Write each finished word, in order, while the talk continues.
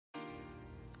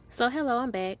So hello, I'm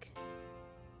back.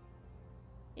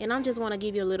 And I just want to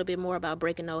give you a little bit more about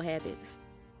breaking old habits.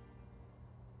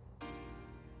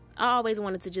 I always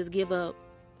wanted to just give up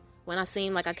when I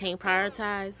seem like I can't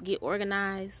prioritize, get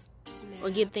organized,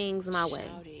 or get things my way.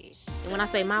 And when I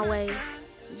say my way,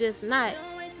 just not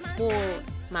spoiled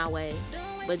my way,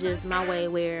 but just my way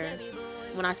where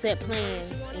when I set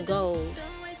plans and goals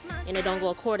and it don't go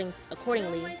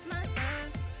accordingly,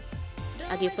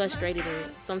 I get frustrated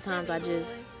and sometimes I just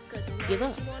give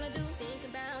up.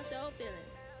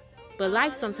 But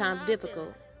life's sometimes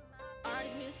difficult.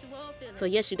 So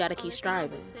yes, you gotta keep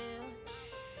striving.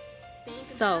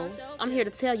 So I'm here to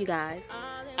tell you guys,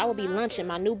 I will be launching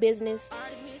my new business,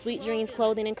 Sweet Dreams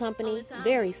Clothing and Company,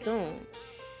 very soon.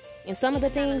 And some of the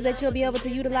things that you'll be able to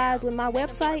utilize with my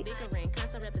website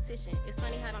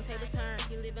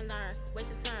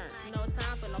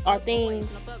are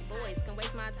things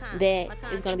that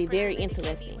is going to be very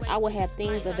interesting. I will have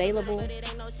things available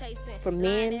for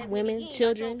men, women,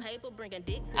 children.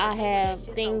 I have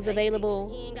things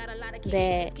available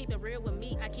that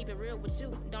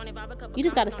you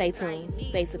just got to stay tuned,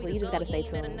 basically. You just got to stay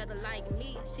tuned.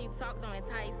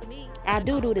 I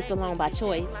do this alone by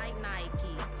choice.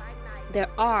 There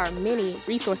are many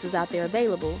resources out there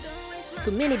available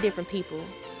to many different people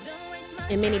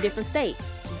in many different states,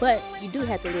 but you do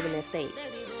have to live in that state.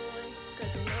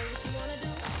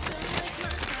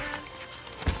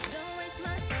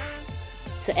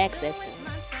 To access them.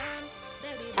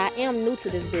 I am new to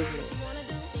this business.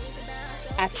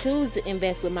 I choose to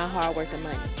invest with my hard work and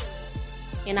money.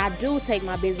 And I do take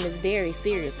my business very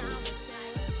seriously.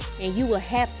 And you will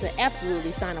have to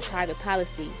absolutely sign a private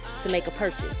policy to make a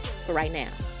purchase for right now.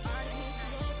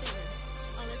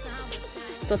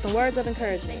 So some words of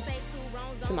encouragement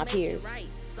to my peers.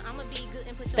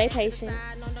 Stay patient,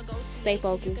 stay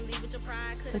focused,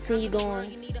 continue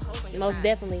going, and most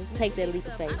definitely take that leap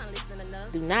of faith.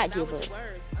 Do not give up.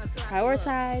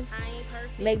 Prioritize,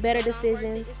 make better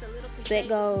decisions, set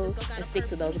goals, and stick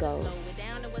to those goals.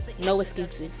 No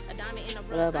excuses.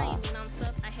 Love all.